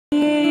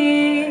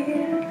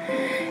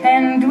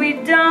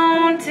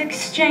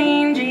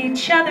exchange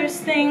each other's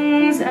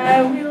things,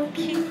 I will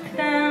keep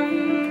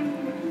them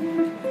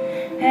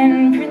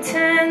and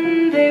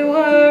pretend they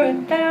were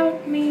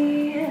about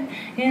me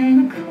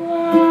in the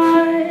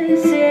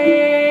closet.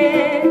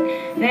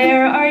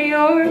 There are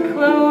your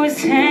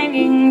clothes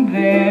hanging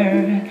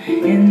there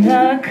in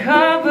the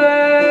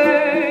cupboards.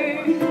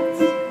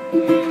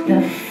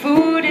 The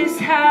food is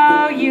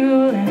how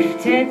you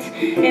left it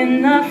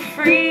in the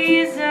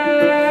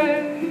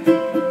freezer.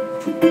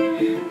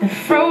 The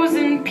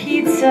frozen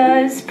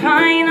pizzas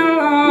pine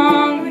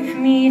along with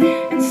me,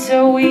 and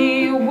so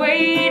we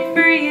wait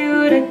for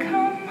you to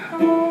come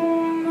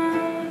home.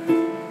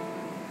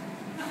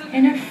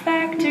 In a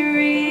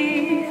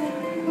factory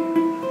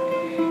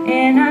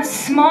in a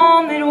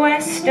small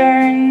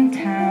Midwestern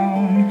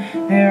town,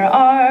 there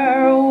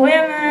are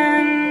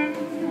women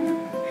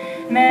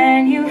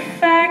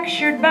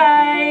manufactured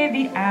by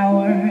the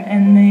hour,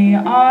 and they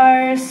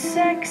are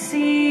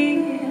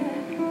sexy,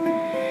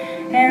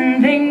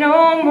 and they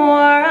know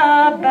more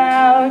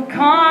about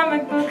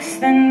comic books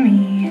than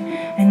me.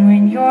 And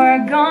when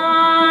you're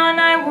gone,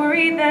 I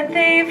worry that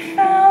they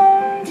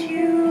found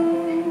you.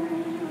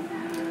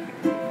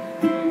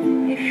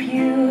 If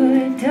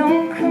you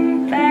don't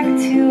come back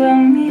to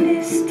me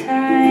this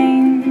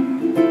time,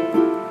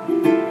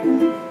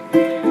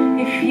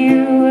 if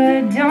you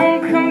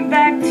don't come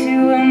back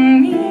to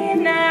me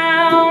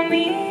now,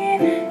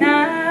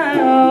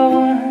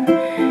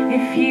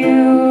 if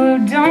you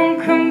don't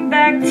come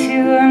back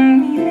to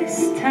me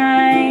this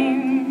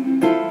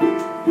time,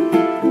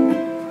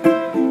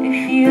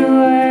 if you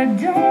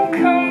don't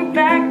come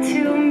back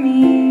to me.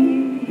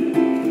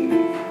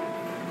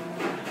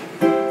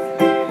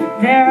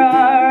 There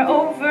are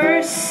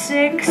over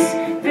 6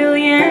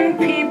 billion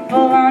people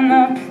on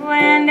the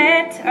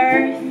planet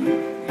Earth.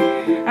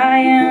 I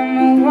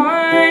am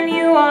one,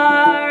 you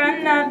are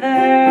another.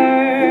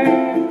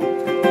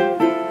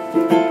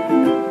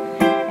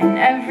 And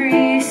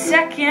every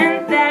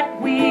second that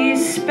we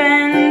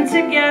spend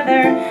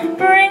together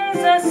brings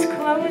us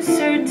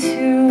closer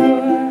to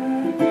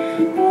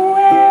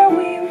where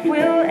we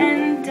will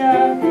end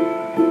up.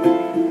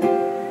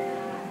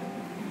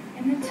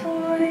 In the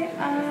toy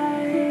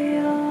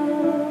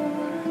aisle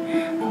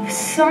of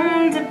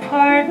some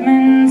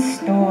department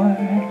store,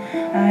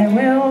 I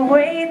will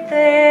wait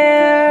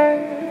there,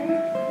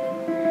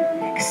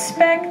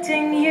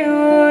 expecting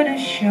you to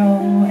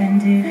show.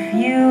 And if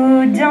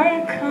you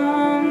don't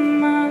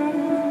come,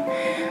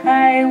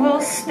 I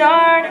will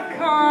start a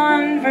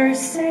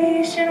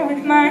conversation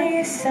with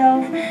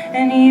myself.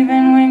 And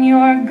even when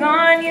you're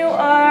gone, you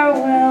are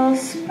well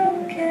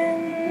spoken.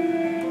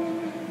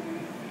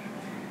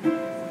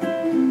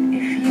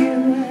 If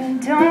you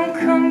don't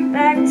come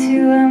back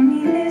to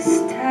me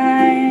this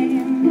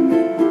time,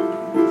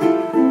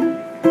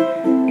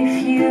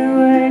 if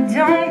you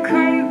don't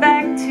come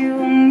back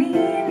to me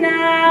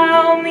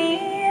now,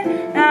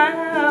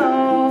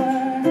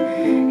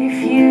 if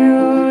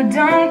you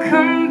don't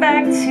come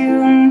back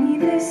to me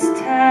this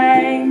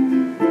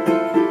time,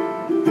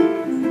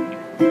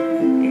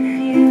 if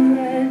you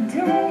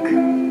don't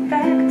come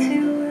back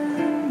to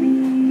me.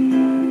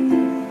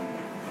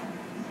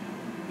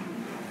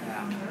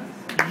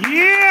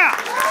 Yeah!